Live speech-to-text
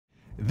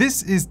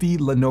This is the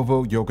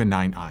Lenovo Yoga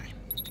 9i.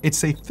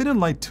 It's a thin and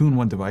light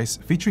 2-in-1 device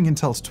featuring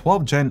Intel's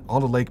 12th Gen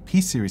Alder Lake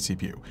P-Series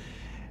CPU.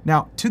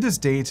 Now, to this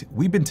date,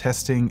 we've been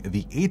testing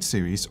the 8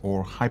 series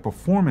or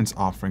high-performance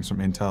offerings from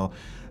Intel,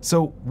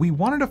 so we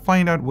wanted to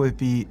find out what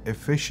the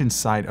efficient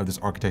side of this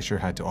architecture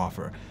had to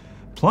offer.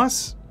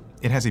 Plus,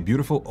 it has a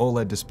beautiful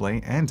OLED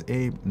display and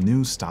a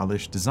new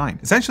stylish design.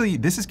 Essentially,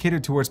 this is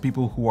catered towards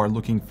people who are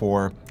looking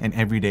for an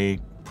everyday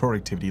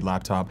productivity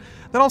laptop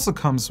that also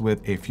comes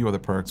with a few other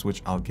perks,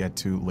 which I'll get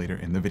to later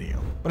in the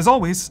video. But as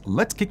always,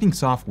 let's kick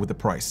things off with the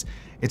price.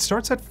 It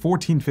starts at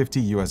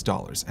 $1,450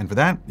 US, and for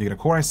that, you get a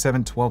Core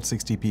i7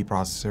 1260p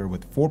processor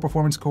with 4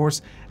 performance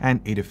cores and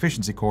 8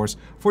 efficiency cores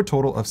for a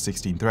total of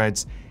 16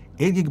 threads,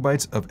 8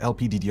 GB of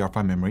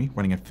LPDDR5 memory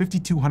running at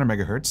 5200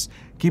 MHz.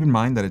 Keep in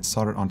mind that it's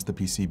soldered onto the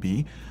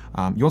PCB.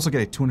 You also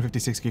get a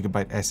 256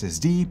 GB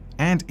SSD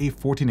and a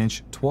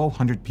 14-inch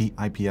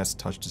 1200p IPS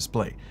touch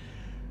display.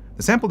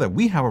 The sample that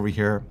we have over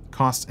here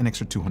costs an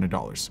extra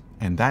 $200,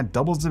 and that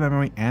doubles the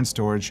memory and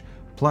storage,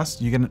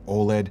 plus you get an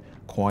OLED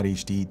Quad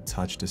HD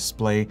touch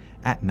display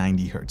at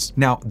 90 Hz.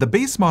 Now, the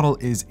base model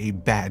is a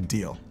bad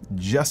deal,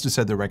 just to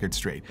set the record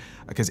straight,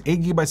 because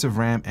 8 GB of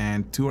RAM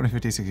and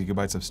 256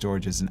 GB of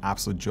storage is an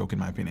absolute joke in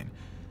my opinion.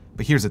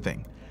 But here's the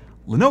thing,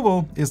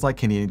 Lenovo is like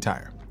Canadian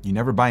Tire. You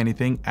never buy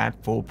anything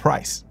at full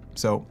price.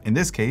 So in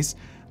this case,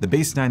 the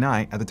base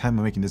 9i at the time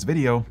of making this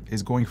video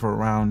is going for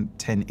around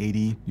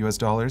 $1,080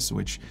 US,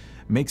 which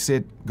makes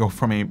it go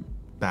from a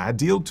bad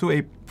deal to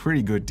a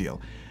pretty good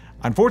deal.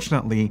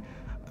 Unfortunately,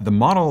 the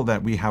model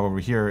that we have over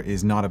here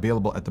is not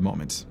available at the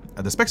moment.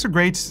 The specs are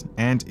great,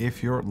 and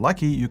if you're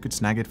lucky, you could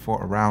snag it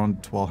for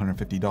around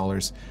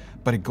 $1,250,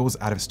 but it goes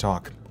out of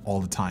stock all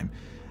the time.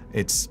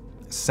 It's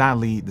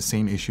sadly the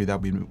same issue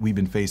that we've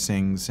been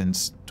facing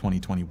since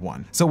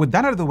 2021. So with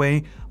that out of the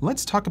way,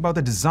 let's talk about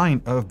the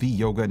design of the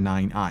Yoga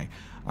 9i.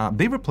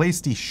 They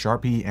replaced the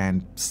Sharpie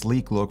and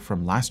sleek look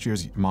from last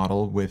year's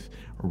model with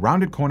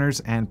rounded corners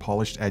and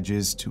polished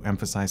edges to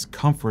emphasize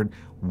comfort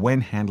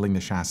when handling the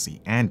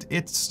chassis, and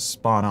it's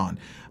spot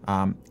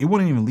on. It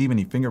wouldn't even leave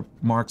any finger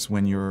marks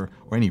when or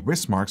any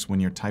wrist marks when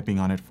you're typing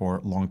on it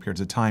for long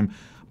periods of time.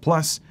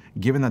 Plus,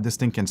 given that this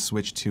thing can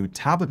switch to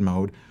tablet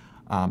mode,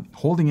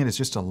 holding it is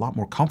just a lot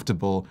more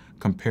comfortable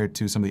compared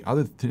to some of the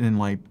other thin and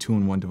light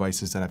 2-in-1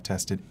 devices that I've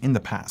tested in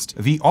the past.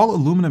 The all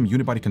aluminum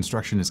unibody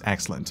construction is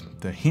excellent.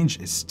 The hinge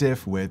is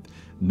stiff with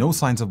no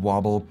signs of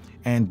wobble,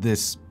 and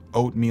this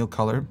oatmeal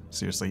color,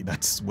 seriously,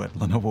 that's what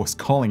Lenovo is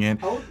calling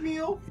it.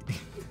 Oatmeal?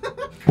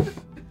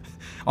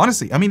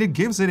 Honestly, I mean, it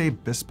gives it a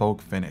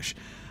bespoke finish.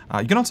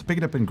 You can also pick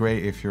it up in gray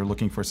if you're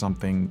looking for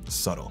something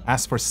subtle.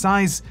 As for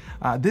size,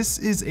 this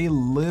is a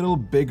little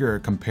bigger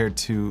compared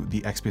to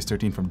the XPS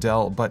 13 from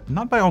Dell, but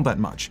not by all that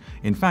much.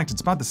 In fact, it's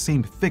about the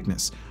same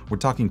thickness. We're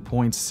talking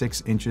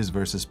 0.6 inches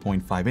versus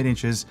 0.58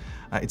 inches.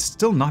 It's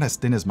still not as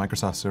thin as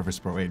Microsoft Surface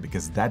Pro 8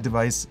 because that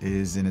device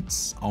is in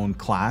its own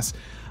class,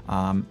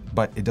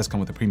 but it does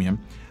come with a premium.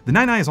 The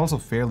 9i is also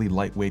fairly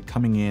lightweight,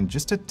 coming in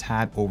just a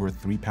tad over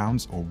 3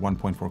 pounds or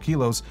 1.4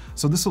 kilos,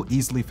 so this will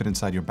easily fit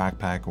inside your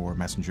backpack or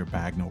messenger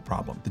bag, no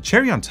problem. The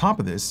cherry on top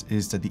of this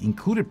is that the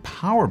included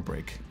power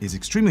brick is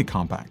extremely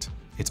compact.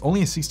 It's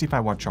only a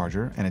 65-watt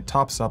charger, and it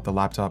tops up the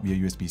laptop via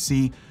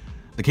USB-C.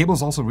 The cable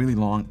is also really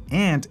long,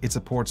 and it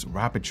supports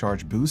rapid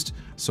charge boost,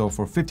 so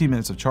for 15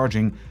 minutes of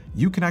charging,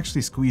 you can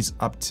actually squeeze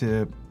up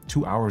to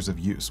 2 hours of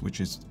use,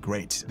 which is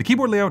great. The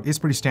keyboard layout is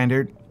pretty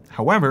standard.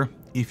 However,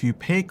 if you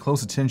pay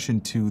close attention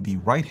to the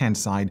right-hand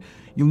side,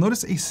 you'll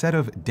notice a set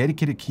of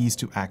dedicated keys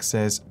to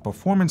access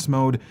performance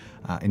mode,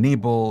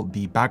 enable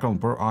the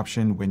background blur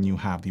option when you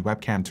have the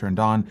webcam turned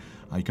on.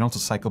 You can also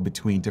cycle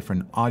between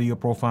different audio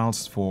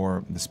profiles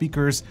for the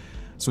speakers,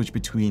 switch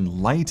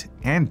between light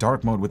and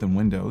dark mode within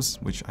Windows,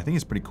 which I think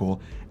is pretty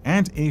cool,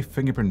 and a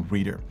fingerprint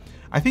reader.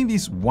 I think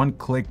these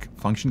one-click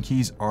function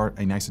keys are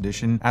a nice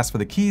addition. As for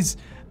the keys,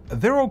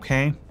 they're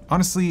okay.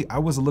 Honestly, I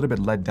was a little bit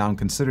let down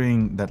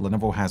considering that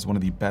Lenovo has one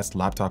of the best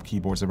laptop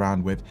keyboards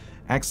around with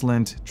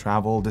excellent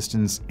travel,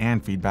 distance,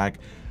 and feedback.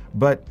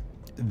 But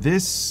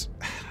this,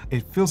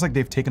 it feels like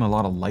they've taken a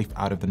lot of life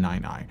out of the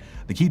 9i.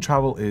 The key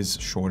travel is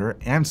shorter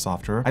and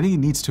softer. I think it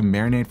needs to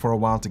marinate for a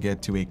while to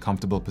get to a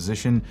comfortable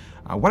position.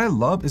 What I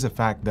love is the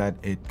fact that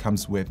it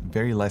comes with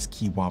very less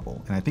key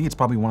wobble, and I think it's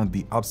probably one of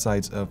the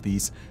upsides of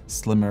these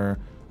slimmer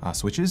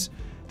switches.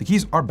 The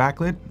keys are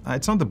backlit.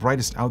 It's not the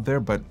brightest out there,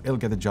 but it'll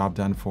get the job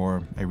done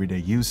for everyday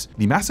use.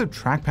 The massive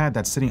trackpad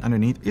that's sitting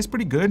underneath is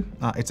pretty good.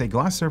 It's a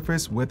glass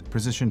surface with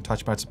precision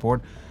touchpad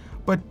support,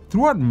 but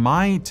throughout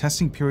my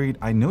testing period,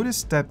 I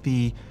noticed that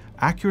the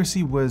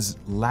accuracy was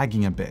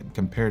lagging a bit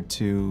compared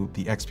to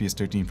the XPS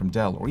 13 from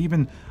Dell, or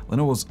even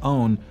Lenovo's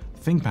own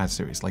ThinkPad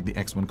series like the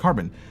X1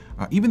 Carbon.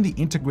 Even the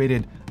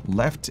integrated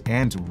left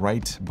and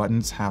right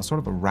buttons have sort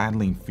of a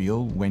rattling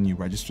feel when you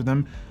register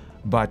them,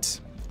 but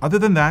Other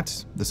than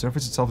that, the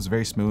surface itself is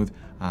very smooth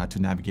to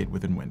navigate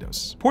within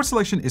Windows. Port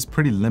selection is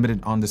pretty limited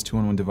on this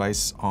two-in-one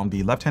device. On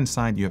the left-hand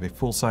side, you have a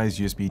full-size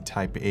USB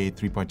Type-A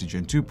 3.2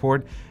 Gen 2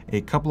 port,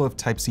 a couple of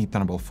Type-C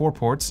Thunderbolt 4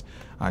 ports.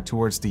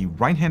 Towards the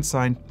right-hand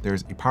side,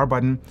 there's a power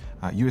button,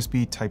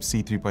 USB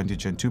Type-C 3.2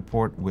 Gen 2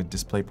 port with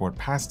DisplayPort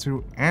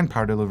pass-through and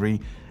power delivery,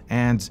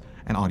 and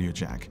an audio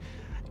jack.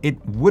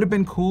 It would have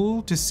been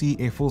cool to see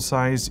a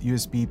full-size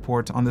USB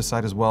port on this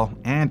side as well,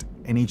 and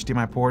an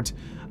HDMI port,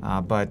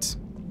 but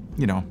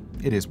you know,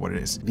 it is what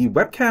it is. The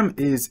webcam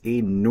is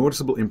a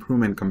noticeable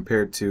improvement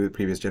compared to the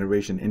previous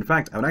generation. In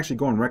fact, I would actually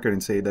go on record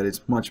and say that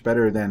it's much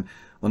better than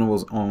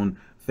Lenovo's own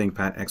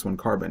ThinkPad X1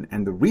 Carbon.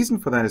 And the reason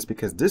for that is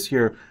because this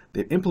year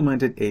they've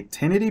implemented a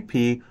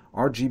 1080p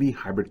RGB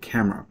hybrid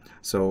camera.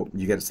 So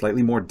you get a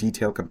slightly more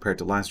detail compared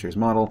to last year's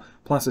model.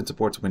 Plus it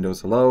supports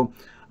Windows Hello.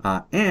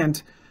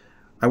 And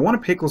I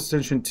want to pay close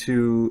attention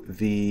to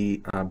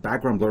the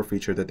background blur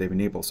feature that they've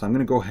enabled. So I'm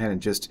going to go ahead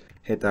and just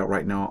hit that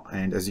right now.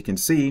 And as you can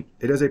see,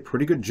 it does a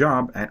pretty good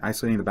job at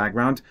isolating the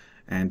background.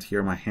 And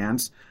here are my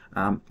hands.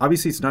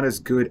 Obviously, it's not as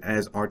good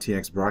as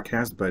RTX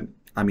Broadcast, but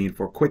I mean,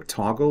 for a quick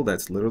toggle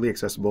that's literally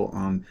accessible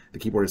on the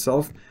keyboard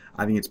itself,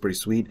 I think it's pretty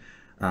sweet.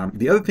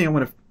 The other thing I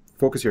want to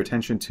focus your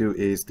attention to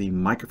is the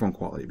microphone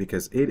quality,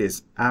 because it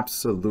is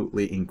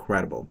absolutely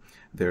incredible.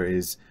 There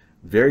is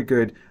very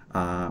good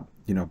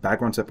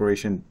background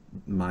separation.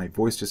 My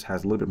voice just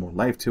has a little bit more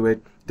life to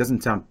it.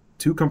 Doesn't sound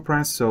too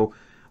compressed. So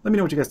let me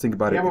know what you guys think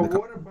about it. Yeah, but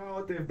what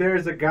about if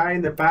there's a guy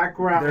in the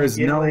background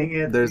yelling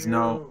at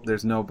you?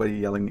 There's nobody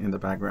yelling in the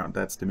background.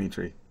 That's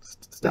Dimitri.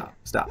 Stop.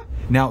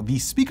 Now, the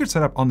speaker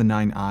setup on the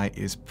 9i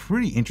is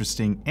pretty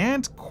interesting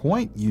and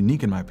quite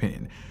unique in my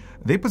opinion.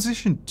 They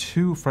positioned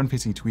two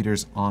front-facing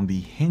tweeters on the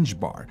hinge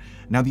bar.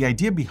 Now, the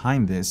idea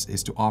behind this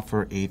is to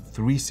offer a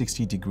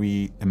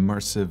 360-degree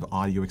immersive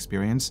audio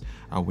experience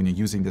when you're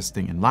using this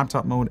thing in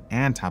laptop mode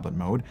and tablet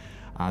mode.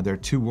 There are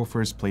two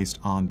woofers placed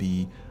on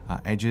the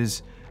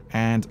edges,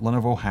 and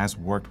Lenovo has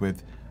worked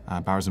with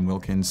Bowers &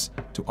 Wilkins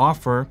to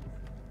offer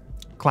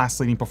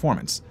class-leading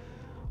performance.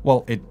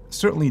 Well, it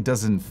certainly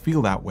doesn't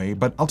feel that way,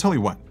 but I'll tell you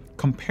what,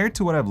 compared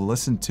to what I've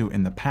listened to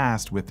in the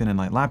past with thin and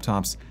light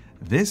laptops,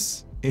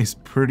 this is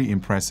pretty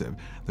impressive.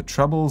 The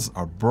trebles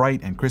are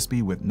bright and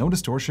crispy with no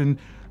distortion.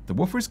 The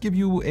woofers give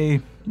you a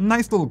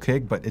nice little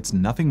kick, but it's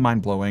nothing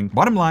mind-blowing.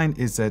 Bottom line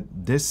is that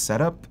this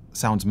setup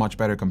sounds much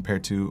better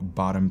compared to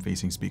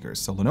bottom-facing speakers.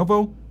 So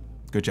Lenovo,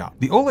 good job.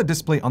 The OLED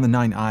display on the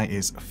 9i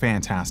is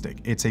fantastic.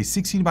 It's a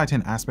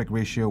 16:10 aspect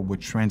ratio,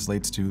 which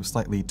translates to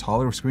slightly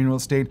taller screen real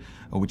estate,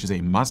 which is a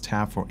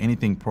must-have for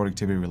anything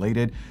productivity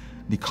related.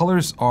 The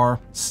colors are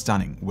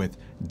stunning with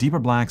deeper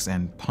blacks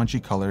and punchy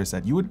colors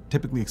that you would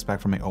typically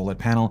expect from an OLED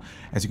panel.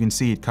 As you can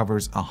see, it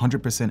covers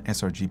 100%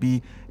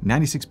 sRGB,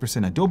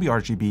 96% Adobe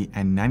RGB,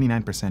 and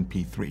 99%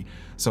 P3.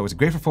 So it's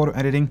great for photo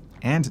editing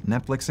and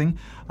Netflixing.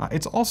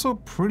 It's also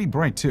pretty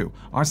bright too.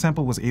 Our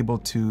sample was able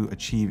to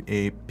achieve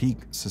a peak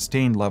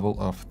sustained level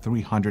of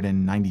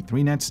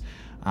 393 nits.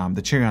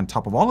 The cherry on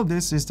top of all of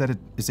this is that it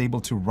is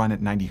able to run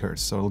at 90 Hz.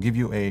 So it'll give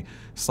you a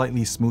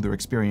slightly smoother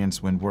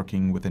experience when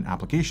working within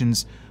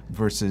applications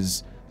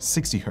versus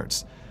 60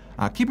 Hz.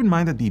 Keep in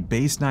mind that the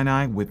base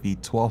 9i with the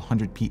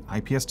 1200p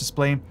IPS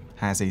display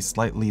has a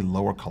slightly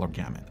lower color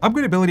gamut.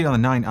 Upgradability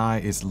on the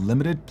 9i is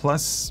limited,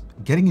 plus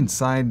getting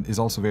inside is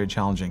also very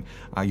challenging.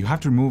 You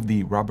have to remove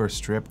the rubber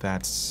strip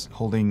that's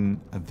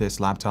holding this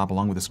laptop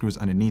along with the screws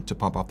underneath to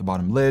pop off the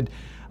bottom lid.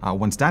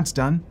 Once that's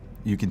done,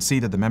 you can see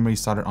that the memory is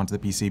soldered onto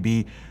the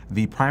PCB.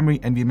 The primary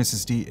NVMe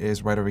SSD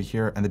is right over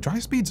here, and the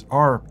drive speeds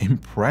are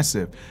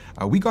impressive.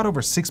 We got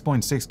over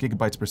 6.6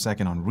 gigabytes per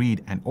second on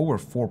read and over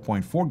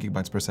 4.4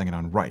 gigabytes per second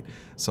on write.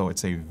 So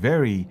it's a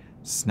very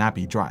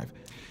snappy drive.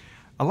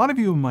 A lot of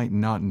you might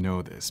not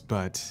know this,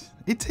 but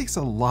it takes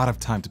a lot of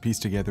time to piece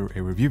together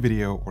a review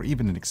video or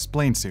even an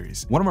explain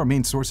series. One of our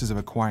main sources of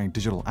acquiring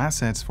digital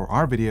assets for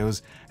our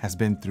videos has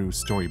been through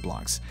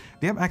Storyblocks.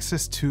 They have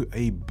access to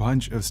a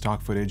bunch of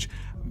stock footage,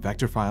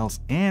 vector files,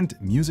 and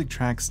music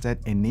tracks that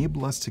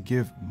enable us to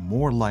give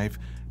more life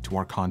to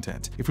our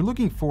content. If you're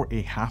looking for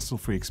a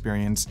hassle-free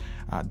experience,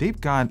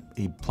 they've got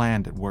a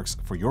plan that works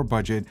for your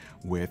budget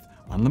with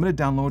unlimited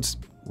downloads,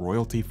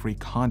 royalty-free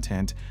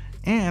content,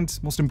 and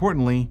most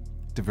importantly,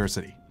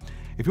 diversity.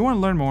 If you want to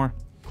learn more,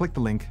 click the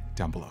link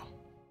down below.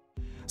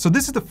 So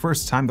this is the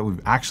first time that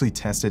we've actually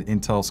tested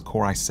Intel's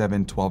Core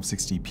i7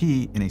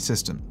 1260p in a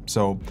system.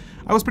 So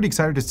I was pretty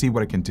excited to see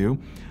what it can do.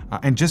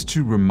 And just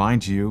to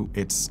remind you,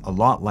 it's a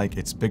lot like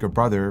its bigger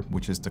brother,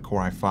 which is the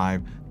Core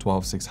i5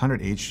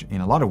 12600H in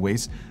a lot of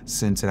ways,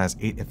 since it has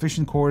 8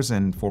 efficient cores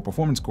and 4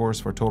 performance cores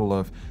for a total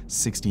of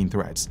 16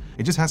 threads.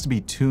 It just has to be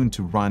tuned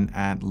to run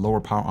at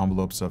lower power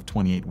envelopes of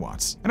 28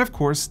 watts. And of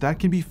course, that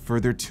can be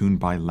further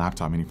tuned by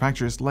laptop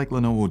manufacturers like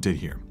Lenovo did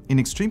here. In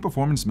extreme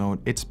performance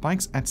mode, it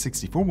spikes at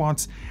 64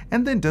 watts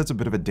and then does a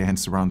bit of a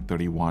dance around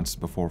 30 watts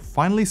before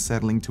finally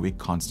settling to a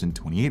constant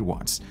 28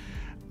 watts.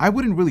 I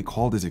wouldn't really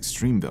call this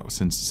extreme though,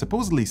 since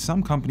supposedly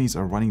some companies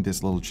are running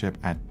this little chip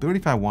at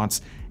 35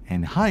 watts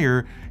and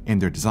higher in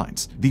their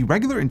designs. The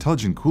regular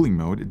intelligent cooling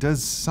mode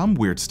does some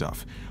weird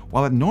stuff.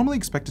 While it's normally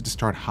expected to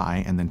start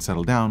high and then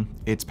settle down,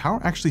 its power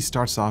actually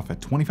starts off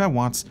at 25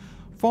 watts,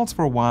 falls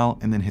for a while,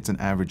 and then hits an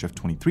average of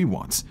 23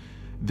 watts.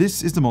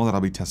 This is the mode that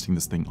I'll be testing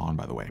this thing on,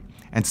 by the way.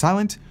 And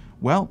silent,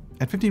 well,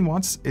 at 15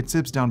 watts, it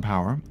zips down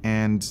power,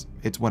 and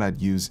it's what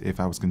I'd use if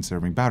I was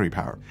conserving battery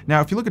power.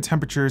 Now, if you look at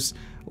temperatures,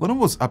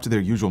 Lenovo's up to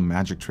their usual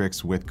magic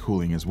tricks with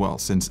cooling as well,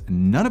 since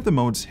none of the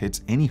modes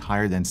hits any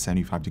higher than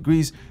 75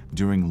 degrees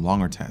during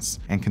longer tests.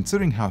 And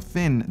considering how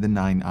thin the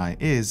 9i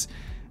is,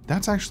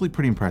 that's actually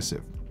pretty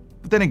impressive.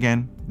 But then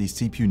again, the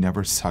CPU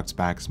never sucks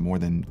back more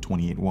than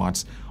 28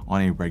 watts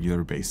on a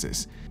regular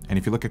basis. And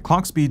if you look at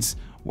clock speeds,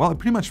 well, it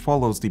pretty much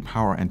follows the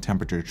power and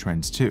temperature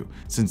trends too.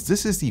 Since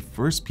this is the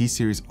first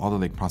P-series Alder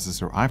Lake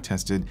processor I've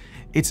tested,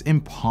 it's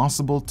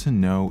impossible to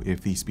know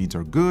if these speeds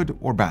are good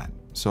or bad.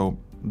 So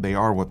they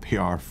are what they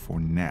are for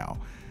now.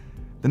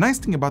 The nice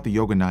thing about the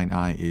Yoga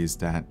 9i is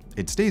that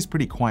it stays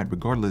pretty quiet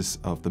regardless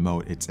of the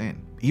mode it's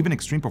in. Even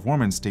extreme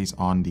performance stays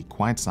on the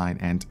quiet side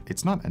and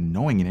it's not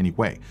annoying in any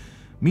way.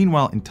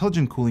 Meanwhile,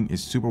 intelligent cooling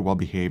is super well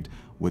behaved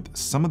with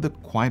some of the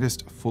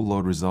quietest full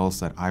load results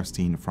that I've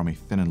seen from a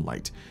thin and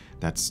light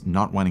that's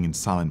not running in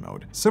silent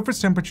mode.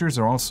 Surface temperatures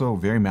are also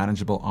very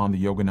manageable on the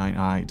Yoga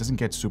 9i. It doesn't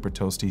get super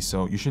toasty,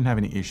 so you shouldn't have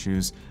any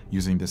issues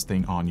using this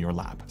thing on your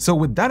lap. So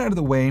with that out of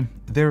the way,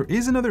 there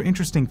is another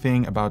interesting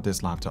thing about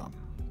this laptop,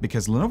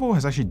 because Lenovo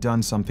has actually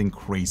done something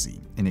crazy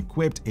and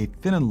equipped a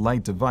thin and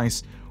light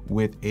device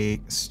with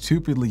a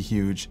stupidly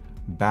huge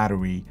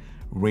battery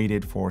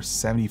rated for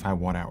 75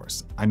 watt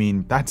hours. I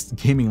mean, that's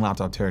gaming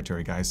laptop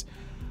territory, guys.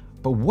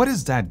 But what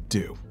does that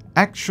do?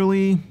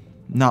 Actually,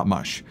 not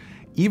much.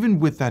 Even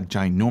with that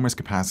ginormous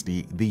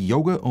capacity, the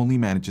Yoga only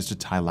manages to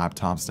tie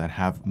laptops that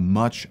have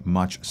much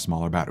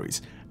smaller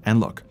batteries. And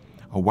look,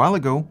 a while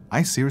ago,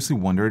 I seriously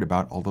wondered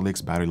about Alder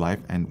Lake's battery life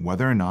and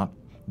whether or not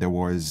there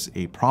was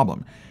a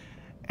problem.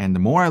 And the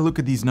more I look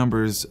at these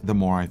numbers, the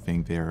more I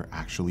think there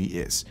actually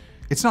is.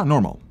 It's not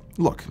normal.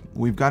 Look,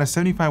 we've got a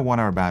 75 watt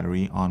hour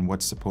battery on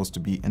what's supposed to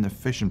be an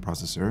efficient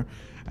processor,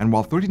 and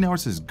while 13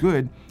 hours is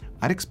good,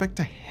 I'd expect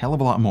a hell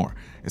of a lot more,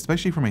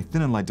 especially from a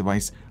thin and light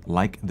device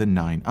like the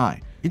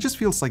 9i. It just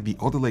feels like the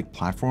Alder Lake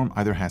platform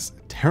either has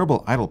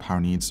terrible idle power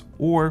needs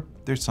or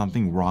there's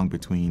something wrong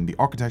between the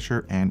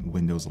architecture and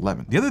Windows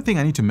 11. The other thing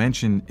I need to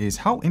mention is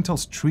how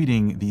Intel's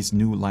treating these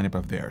new lineup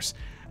of theirs.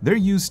 They're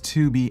used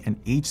to be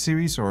an H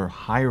series or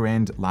higher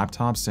end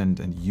laptops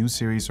and U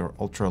series or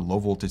ultra low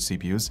voltage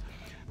CPUs.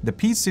 The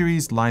P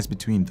series lies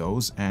between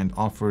those and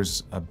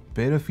offers a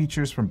bit of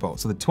features from both.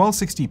 So the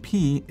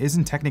 1260p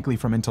isn't technically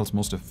from Intel's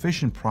most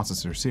efficient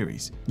processor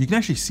series. You can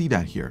actually see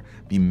that here.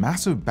 The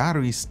massive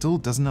battery still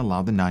doesn't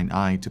allow the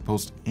 9i to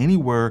post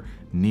anywhere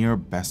near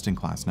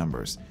best-in-class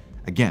numbers.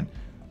 Again,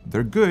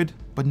 they're good,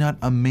 but not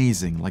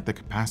amazing like the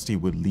capacity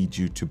would lead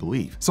you to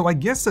believe. So I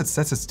guess that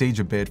sets the stage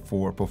a bit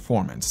for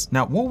performance.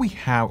 Now, what we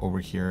have over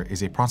here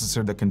is a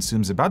processor that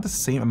consumes about the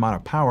same amount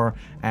of power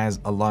as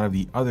a lot of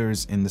the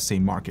others in the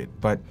same market,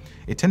 but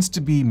it tends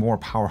to be more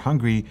power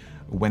hungry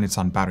when it's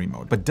on battery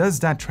mode. But does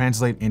that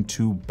translate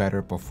into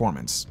better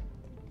performance?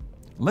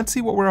 Let's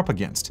see what we're up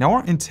against. Now,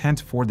 our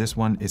intent for this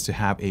one is to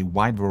have a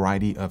wide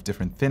variety of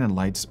different thin and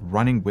lights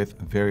running with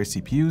various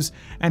CPUs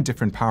and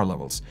different power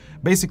levels.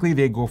 Basically,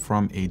 they go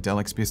from a Dell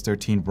XPS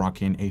 13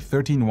 rocking a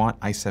 13 watt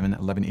i7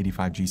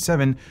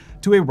 1185G7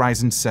 to a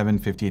Ryzen 7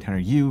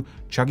 5800U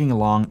chugging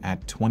along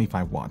at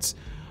 25 watts.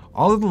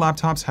 All of the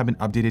laptops have been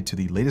updated to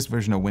the latest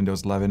version of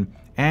Windows 11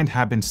 and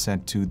have been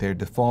set to their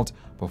default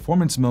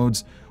performance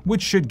modes,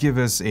 which should give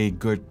us a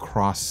good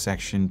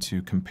cross-section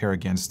to compare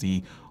against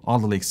the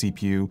Alder Lake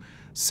CPU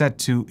set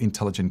to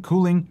intelligent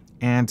cooling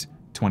and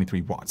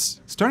 23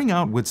 watts. Starting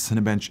out with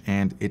Cinebench,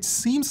 and it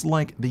seems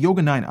like the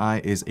Yoga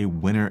 9i is a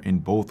winner in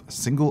both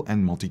single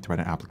and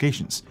multi-threaded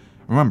applications.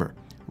 Remember,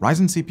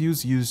 Ryzen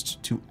CPUs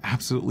used to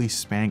absolutely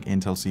spank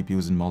Intel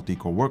CPUs in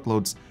multi-core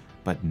workloads,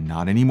 but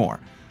not anymore.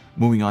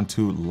 Moving on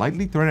to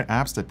lightly threaded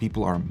apps that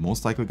people are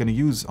most likely going to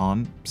use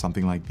on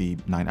something like the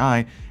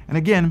 9i, and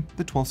again,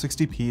 the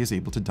 1260p is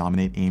able to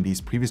dominate AMD's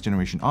previous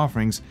generation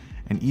offerings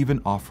and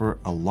even offer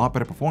a lot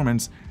better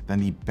performance than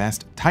the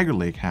best Tiger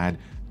Lake had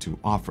to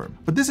offer.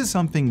 But this is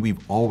something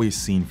we've always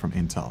seen from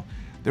Intel.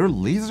 They're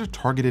laser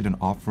targeted on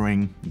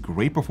offering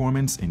great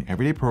performance in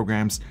everyday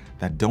programs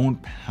that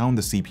don't pound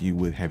the CPU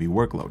with heavy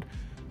workload.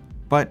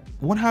 But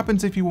what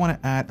happens if you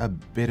want to add a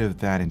bit of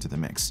that into the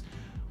mix?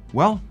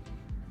 Well,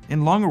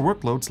 in longer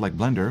workloads like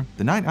Blender,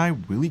 the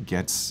 9i really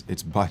gets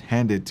its butt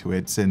handed to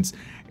it since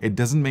it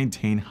doesn't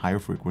maintain higher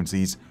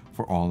frequencies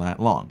for all that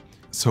long.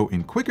 So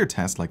in quicker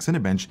tests like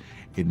Cinebench,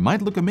 it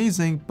might look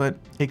amazing, but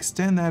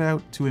extend that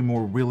out to a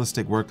more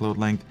realistic workload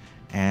length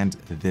and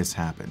this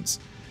happens.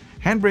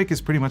 Handbrake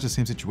is pretty much the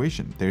same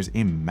situation. There's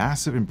a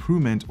massive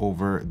improvement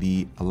over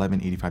the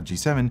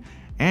 1185G7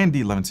 and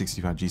the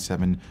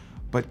 1165G7,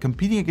 but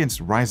competing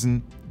against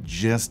Ryzen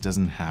just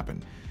doesn't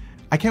happen.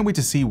 I can't wait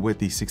to see what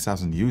the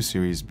 6000U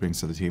series brings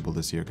to the table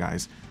this year,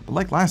 guys. But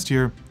like last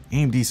year,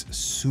 AMD's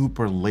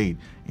super late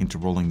into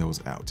rolling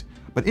those out.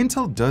 But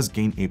Intel does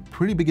gain a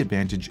pretty big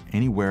advantage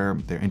anywhere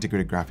their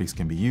integrated graphics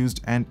can be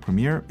used, and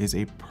Premiere is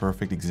a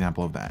perfect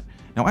example of that.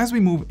 Now, as we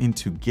move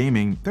into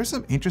gaming, there's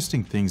some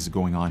interesting things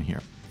going on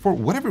here. For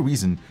whatever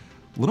reason,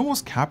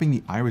 Lenovo's capping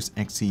the Iris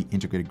Xe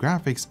integrated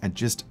graphics at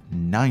just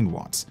 9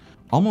 watts.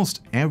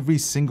 Almost every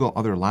single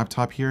other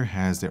laptop here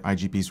has their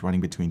IGPs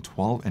running between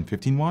 12 and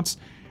 15 watts,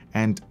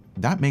 and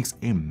that makes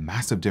a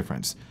massive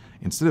difference.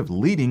 Instead of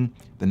leading,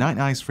 the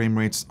 9i's frame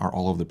rates are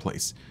all over the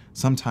place.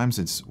 Sometimes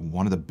it's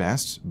one of the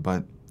best,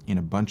 but in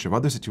a bunch of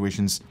other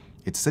situations,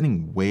 it's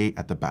sitting way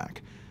at the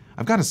back.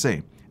 I've got to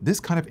say,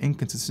 this kind of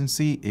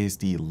inconsistency is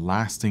the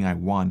last thing I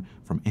want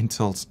from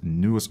Intel's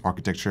newest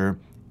architecture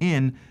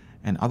in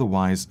an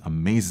otherwise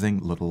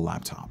amazing little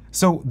laptop.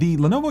 So the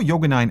Lenovo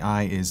Yoga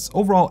 9i is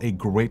overall a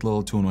great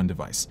little 2-in-1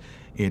 device.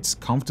 It's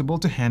comfortable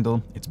to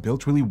handle, it's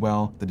built really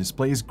well, the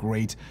display is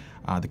great,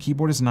 the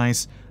keyboard is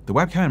nice, the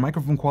webcam and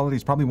microphone quality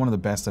is probably one of the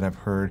best that I've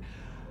heard.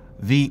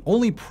 The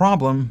only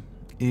problem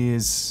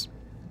is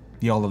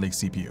the Alder Lake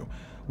CPU,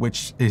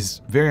 which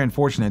is very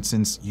unfortunate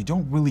since you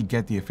don't really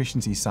get the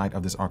efficiency side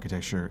of this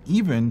architecture,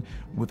 even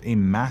with a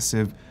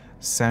massive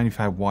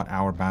 75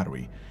 watt-hour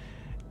battery.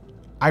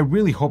 I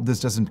really hope this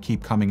doesn't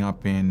keep coming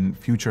up in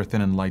future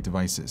thin and light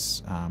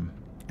devices.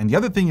 And the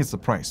other thing is the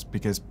price,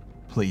 because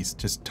please,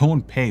 just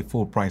don't pay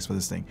full price for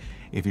this thing.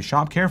 If you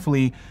shop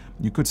carefully,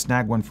 you could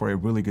snag one for a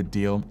really good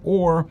deal,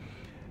 or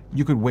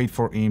you could wait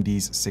for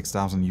AMD's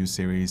 6000U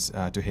series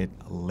to hit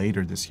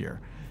later this year.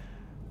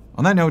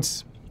 On that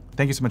note,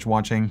 thank you so much for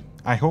watching.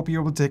 I hope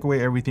you're able to take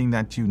away everything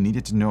that you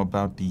needed to know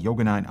about the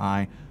Yoga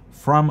 9i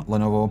from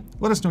Lenovo.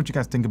 Let us know what you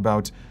guys think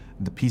about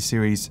the P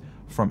series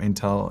from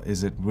Intel.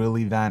 Is it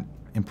really that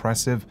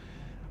impressive?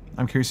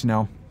 I'm curious to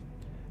know.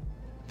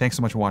 Thanks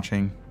so much for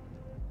watching,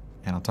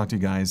 and I'll talk to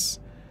you guys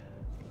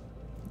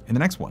in the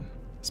next one.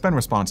 Spend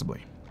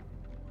responsibly.